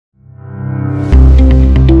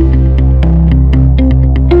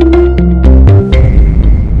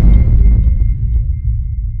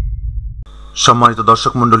সম্মানিত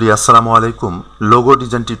দর্শক মণ্ডলী, আসসালামু আলাইকুম। লোগো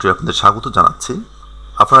ডিজাইন টিউটোরিয়ালে আপনাদের স্বাগত জানাচ্ছি।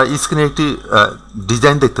 আপনারা স্ক্রিনে একটি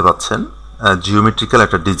ডিজাইন দেখতে পাচ্ছেন, জিওমেট্রিক্যাল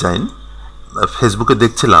একটা ডিজাইন। ফেসবুকে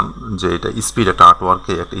দেখছিলাম যে এটা স্পিড একটা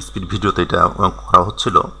আর্টওয়ার্কে একটা স্পিড ভিডিওতে এটা করা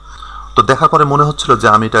হচ্ছিল। তো দেখার পরে মনে হচ্ছিল যে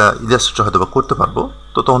আমি এটা ইলাস্ট্রেটর হয়তো বা করতে পারবো।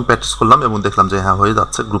 তো তখন প্র্যাকটিস করলাম এবং দেখলাম যে হ্যাঁ, হয়ে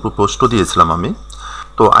যাচ্ছে। গ্রুপে পোস্টও দিয়েছিলাম আমি।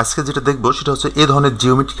 তো আজকে যেটা দেখবো সেটা হচ্ছে এই ধরনের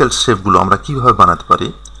জিওমেট্রিক্যাল শেপগুলো আমরা কীভাবে বানাতে পারি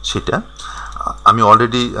সেটা আমি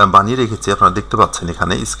অলরেডি বানিয়ে রেখেছি। আপনারা দেখতে পাচ্ছেন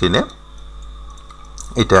এখানে স্ক্রিনে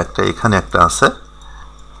এটা একটা, এখানে একটা আছে।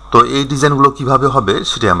 তো এই ডিজাইনগুলো কিভাবে হবে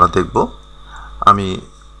সেটাই আমরা দেখব। আমি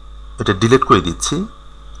এটা ডিলিট করে দিচ্ছি।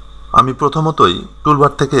 আমি প্রথমতই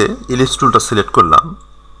টুলবার থেকে ইলিপস টুলটা সিলেক্ট করলাম,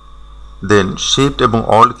 দেন শিফট এবং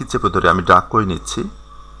অল্ট কি চেপে ধরে আমি ড্র্যাগ করে নিচ্ছি।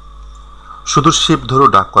 শুধু শিফট ধরেও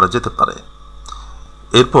ড্র্যাগ করা যেতে পারে।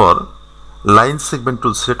 এরপর লাইন সেগমেন্ট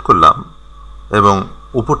টুল সিলেক্ট করলাম এবং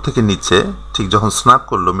উপর থেকে নিচে ঠিক যখন স্ন্যাপ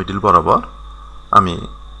করলো মিডিল বরাবর আমি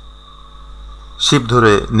শিফট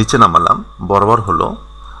ধরে নিচে নামালাম, বরাবর হলো।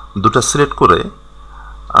 দুটা সিলেক্ট করে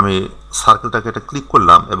আমি সার্কেলটাকে এটা ক্লিক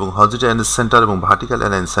করলাম এবং হরিজন্টাল অ্যালাইন সেন্টার এবং ভার্টিক্যাল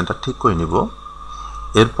অ্যালাইন সেন্টার ঠিক করে নিব।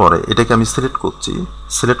 এরপরে এটাকে আমি সিলেক্ট করছি।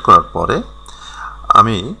 সিলেক্ট করার পরে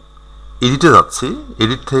আমি এডিটে যাচ্ছি,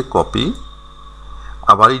 এডিট থেকে কপি,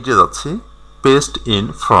 আবার এডিটে যাচ্ছি, পেস্ট ইন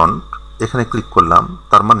ফ্রন্ট, এখানে ক্লিক করলাম।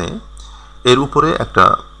 তার মানে এর উপরে একটা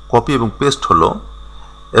কপি এবং পেস্ট হলো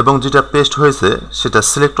এবং যেটা পেস্ট হয়েছে সেটা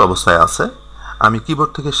সিলেক্ট অবস্থায় আছে। আমি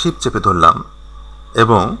কিবোর্ড থেকে শিফট চেপে ধরলাম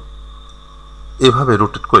এবং এভাবে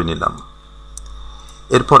রোটেট করে নিলাম।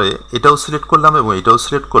 এরপরে এটাও সিলেক্ট করলাম এবং এটাও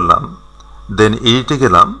সিলেক্ট করলাম, দেন এডিটে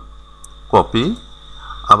গেলাম, কপি,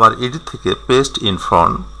 আবার এডিট থেকে পেস্ট ইন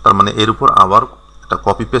ফ্রন্ট, তার মানে এর উপর আবার একটা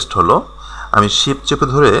কপি পেস্ট হলো। আমি শিফট চেপে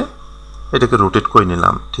ধরে এটাকে রোটেট করে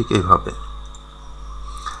নিলাম ঠিক এইভাবে।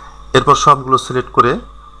 এরপর সবগুলো সিলেক্ট করে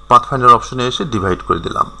পাথফাইন্ডার অপশনে এসে ডিভাইড করে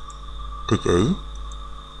দিলাম ঠিক এই।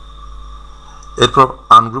 এরপর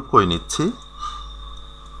আনগ্রুপ করে নিচ্ছি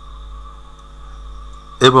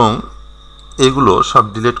এবং এগুলো সব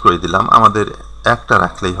ডিলিট করে দিলাম। আমাদের একটা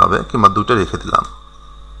রাখলেই হবে কিংবা দুটো রেখে দিলাম।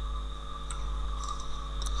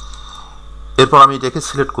 এরপর আমি এটাকে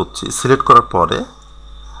সিলেক্ট করছি। সিলেক্ট করার পরে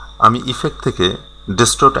আমি ইফেক্ট থেকে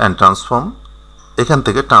ডিস্টর্ট অ্যান্ড ট্রান্সফর্ম, এখান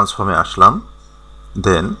থেকে ট্রান্সফর্মে আসলাম,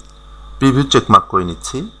 দেন প্রিভিউ চেকমার্ক করে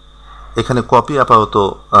নিচ্ছি। এখানে কপি আপাতত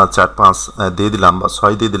 4-5 দিয়ে দিলাম বা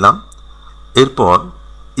 6 দিয়ে দিলাম। এরপর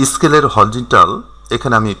স্কেলের হরিজন্টাল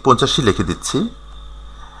এখানে আমি 85 লিখে দিচ্ছি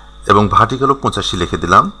এবং ভার্টিক্যালও 85 লিখে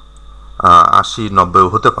দিলাম, 80-90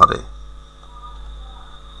 হতে পারে।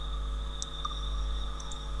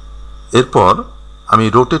 এরপর আমি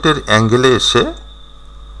রোটেটের অ্যাঙ্গেলে এসে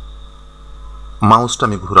মাউসটা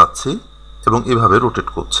আমি ঘোরাচ্ছি এবং এভাবে রোটেট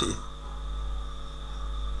করছি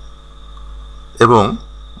এবং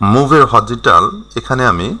মুভের হরিজন্টাল এখানে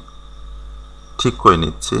আমি ঠিক করে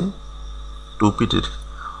নিচ্ছি।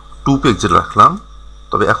 2 পিক্সেল রাখলাম,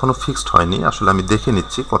 তবে এখনও ফিক্সড হয়নি। আসলে আমি দেখে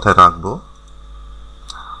নিচ্ছি কোথায় রাখবো।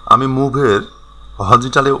 আমি মুভের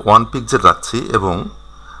হরিজন্টালে 1 পিক্সেল রাখছি এবং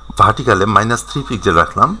ভার্টিক্যালে -3 পিক্সেল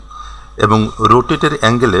রাখলাম এবং রোটেটের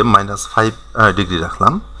অ্যাঙ্গেলে -5 ডিগ্রি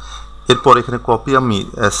রাখলাম। এরপর এখানে কপি আমি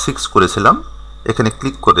 6 করেছিলাম, এখানে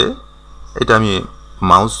ক্লিক করে এটা আমি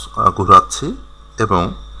মাউস ঘোরাচ্ছি এবং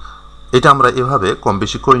এটা আমরা এভাবে কম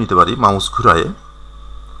বেশি করে নিতে পারি। মাউস ঘুরায়ে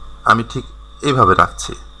আমি ঠিক এইভাবে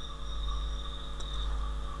রাখছি।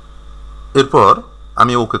 এরপর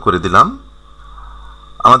আমি ওকে করে দিলাম।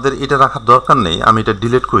 আমাদের এটা রাখার দরকার নেই, আমি এটা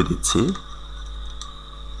ডিলিট করে দিচ্ছি।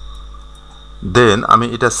 দেন আমি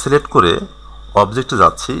এটা সিলেক্ট করে অবজেক্টে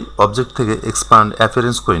যাচ্ছি, অবজেক্ট থেকে এক্সপ্যান্ড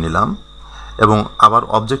অ্যাপিয়ারেন্স করে নিলাম এবং আবার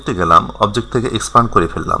অবজেক্টে গেলাম, অবজেক্ট থেকে এক্সপ্যান্ড করে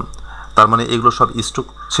ফেললাম। তার মানে এগুলো সব স্টক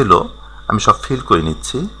ছিল, আমি সব ফিল করে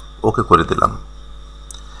নিচ্ছি, ওকে করে দিলাম।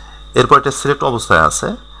 এরপর এটা সিলেক্ট অবস্থায় আছে।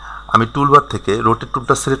 আমি টুলবার থেকে রোটেট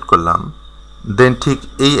টুলটা সিলেক্ট করলাম, দেন ঠিক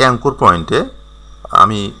এই অ্যাঙ্কর পয়েন্টে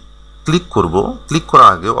আমি ক্লিক করব। ক্লিক করার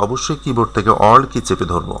আগে অবশ্যই কিবোর্ড থেকে অল্ট কি চেপে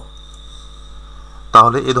ধরব,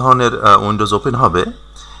 তাহলে এই ধরনের উইন্ডোজ ওপেন হবে।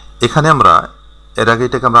 এখানে আমরা এর আগে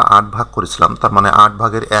এটাকে আমরা 8 ভাগ করেছিলাম, তার মানে 8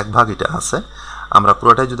 ভাগের 1 ভাগ এটা আছে। আমরা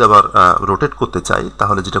পুরোটাই যদি আবার রোটেট করতে চাই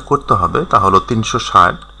তাহলে যেটা করতে হবে তা হলো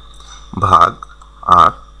 360 ভাগ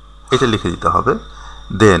 8 এটা লিখে দিতে হবে,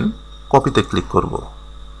 দেন কপিতে ক্লিক করব।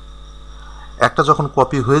 একটা যখন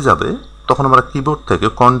কপি হয়ে যাবে তখন আমরা কিবোর্ড থেকে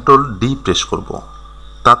কন্ট্রোল ডি প্রেস করব,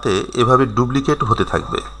 তাতে এভাবে ডুপ্লিকেট হতে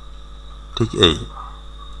থাকবে ঠিক এই।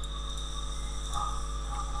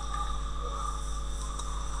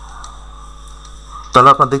 তাহলে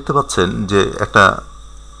আপনারা দেখতে পাচ্ছেন যে একটা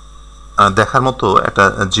দেখার মতো একটা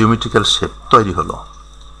জিওমেট্রিক্যাল শেপ তৈরি হলো।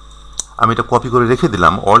 আমি এটা কপি করে রেখে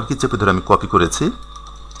দিলাম, অল্ট কি চেপে ধরে আমি কপি করেছি।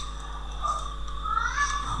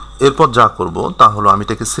 এরপর যা করব তা হলো আমি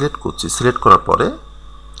এটাকে সিলেক্ট করছি। সিলেক্ট করার পরে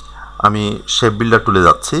আমি শেপ বিল্ডার টুলে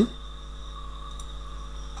যাচ্ছি,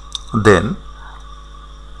 দেন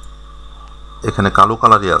এখানে কালো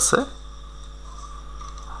কালারই আছে,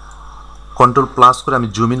 কন্ট্রোল প্লাস করে আমি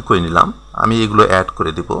জুম ইন করে নিলাম। আমি এগুলো অ্যাড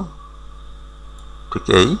করে দিব, ঠিক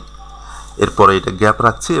এরপরে এটা গ্যাপ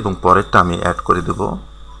রাখছি এবং পরেরটা আমি অ্যাড করে দেব।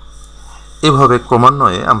 এভাবে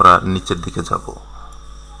ক্রমান্বয়ে আমরা নিচের দিকে যাব।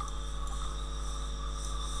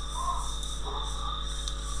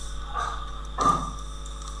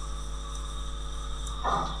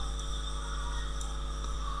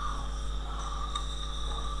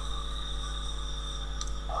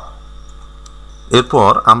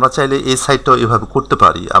 এরপর আমরা চাইলে এই সাইডটাও এভাবে করতে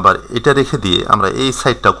পারি, আবার এটা রেখে দিয়ে আমরা এই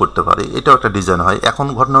সাইডটাও করতে পারি, এটাও একটা ডিজাইন হয়। এখন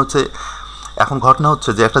ঘটনা হচ্ছে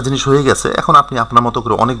যে একটা জিনিস হয়ে গেছে, এখন আপনি আপনার মতো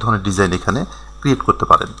করে অনেক ধরনের ডিজাইন এখানে ক্রিয়েট করতে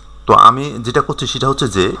পারেন। তো আমি যেটা করছি সেটা হচ্ছে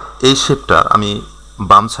যে এই শেপটা আমি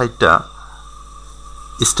বাম সাইডটা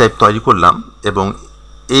স্টাইপ তৈরি করলাম এবং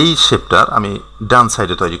এই শেপটার আমি ডান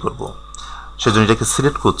সাইডে তৈরি করব। সেজন্য এটাকে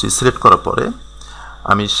সিলেক্ট করছি। সিলেক্ট করার পরে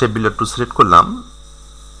আমি শেপ বিল্ডার টু সিলেক্ট করলাম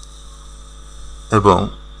এবং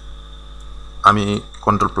আমি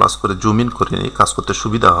কন্ট্রোল প্লাস করে জুম ইন করে নিই, কাজ করতে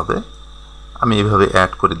সুবিধা হবে। আমি এইভাবে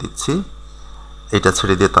অ্যাড করে দিচ্ছি, এটা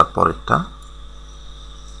ছেড়ে দিয়ে তারপরেরটা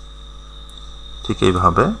ঠিক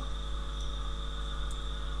এইভাবে।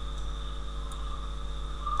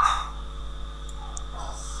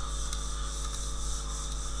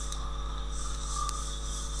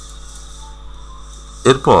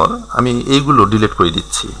 এরপর আমি এইগুলো ডিলিট করে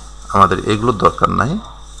দিচ্ছি, আমাদের এগুলোর দরকার নাই।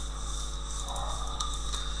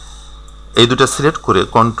 এই দুটো সিলেক্ট করে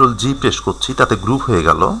কন্ট্রোল জি প্রেস করছি, তাতে গ্রুপ হয়ে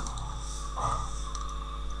গেল।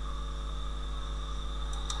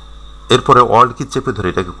 এরপরে অল্ট কি চেপে ধরে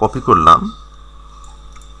এটাকে কপি করলাম,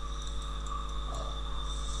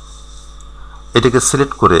 এটাকে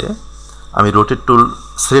সিলেক্ট করে আমি রোটেট টুল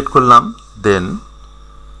সিলেক্ট করলাম, দেন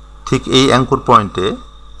ঠিক এই অ্যাঙ্কর পয়েন্টে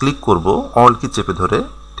ক্লিক করব অল্ট কি চেপে ধরে,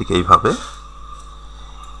 ঠিক এইভাবে।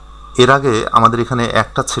 এর আগে আমাদের এখানে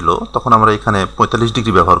একটা ছিল, তখন আমরা এখানে 45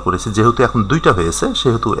 ডিগ্রি ব্যবহার করেছি। যেহেতু এখন দুইটা হয়েছে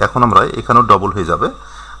সেহেতু এখন আমরা এখানেও ডবল হয়ে যাবে,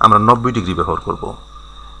 আমরা 90 ডিগ্রি ব্যবহার করব।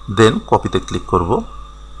 দেন কপিতে ক্লিক করব,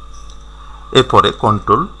 এরপরে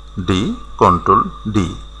কন্ট্রোল ডি।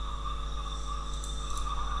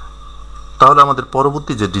 তাহলে আমাদের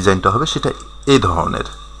পরবর্তী যে ডিজাইনটা হবে সেটা এই ধরনের।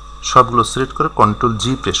 সবগুলো সিলেক্ট করে কন্ট্রোল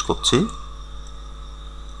জি প্রেস করছি।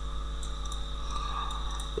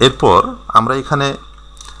 এরপর আমরা এখানে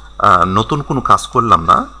নতুন কোনো কাজ করলাম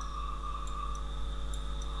না,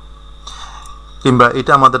 কিংবা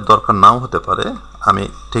এটা আমাদের দরকার নাও হতে পারে। আমি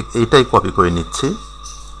ঠিক এইটাই কপি করে নিচ্ছি,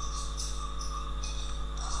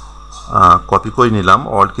 কপি করে নিলাম,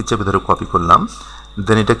 অল্ট কি চেপে ধরে কপি করলাম,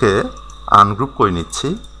 দেন এটাকে আনগ্রুপ করে নিচ্ছি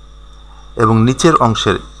এবং নিচের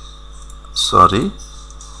অংশের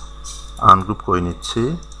আনগ্রুপ করে নিচ্ছি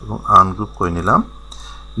এবং আনগ্রুপ করে নিলাম।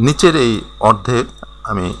 নিচের এই অর্ধেক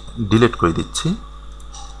আমি ডিলিট করে দিচ্ছি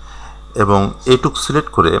এবং এইটুক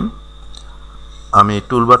সিলেক্ট করে আমি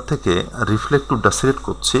টুলবার থেকে রিফ্লেক্ট টুলটা সিলেক্ট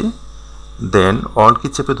করছি, দেন অল্ট কি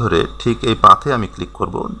চেপে ধরে ঠিক এই পাথে আমি ক্লিক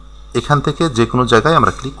করব। এখান থেকে যে কোনো জায়গায়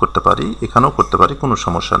আমরা ক্লিক করতে পারি, এখানেও করতে পারি, কোনো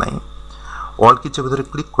সমস্যা নাই। অল্ট কি চেপে ধরে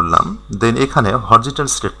ক্লিক করলাম, দেন এখানে হরিজন্টাল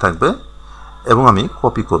সিলেক্ট থাকবে এবং আমি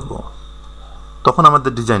কপি করব। তখন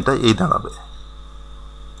আমাদের ডিজাইনটা এই দাঁড়াবে।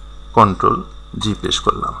 কন্ট্রোল জি প্রেস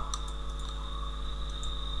করলাম।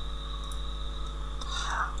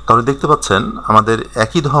 তাহলে দেখতে পাচ্ছেন আমাদের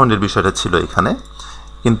একই ধরনের বিষয়টা ছিল এখানে,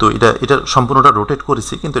 কিন্তু এটা সম্পূর্ণটা রোটেট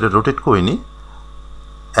করেছি, কিন্তু এটা রোটেট করিনি।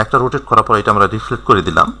 একটা রোটেট করার পর এটা আমরা রিফ্লেক্ট করে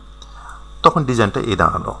দিলাম, তখন ডিজাইনটা এই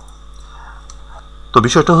দাঁড়ালো। তো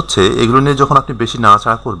বিষয়টা হচ্ছে এগুলো নিয়ে যখন আপনি বেশি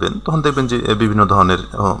নাড়াচাড়া করবেন তখন দেখবেন যে বিভিন্ন ধরনের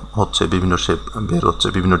হচ্ছে, বিভিন্ন শেপ বের হচ্ছে,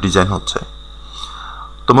 বিভিন্ন ডিজাইন হচ্ছে।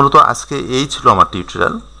 তো মূলত আজকে এই ছিল আমার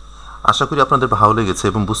টিউটোরিয়াল। আশা করি আপনাদের ভালো লেগেছে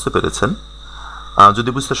এবং বুঝতে পেরেছেন। যদি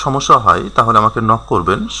বুঝতে সমস্যা হয় তাহলে আমাকে নক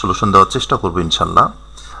করবেন, সলিউশন দেওয়ার চেষ্টা করবো ইনশাল্লাহ।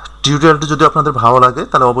 টিউটোরিয়ালটি যদি আপনাদের ভালো লাগে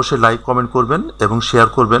তাহলে অবশ্যই লাইক কমেন্ট করবেন এবং শেয়ার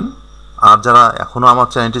করবেন। আর যারা এখনও আমার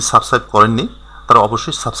চ্যানেলটি সাবস্ক্রাইব করেননি তারা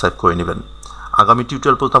অবশ্যই সাবস্ক্রাইব করে নেবেন। আগামী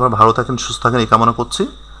টিউটোরিয়াল পর্যন্ত আপনারা ভালো থাকেন, সুস্থ থাকেন এই কামনা করছি।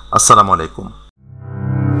 আসসালামু আলাইকুম।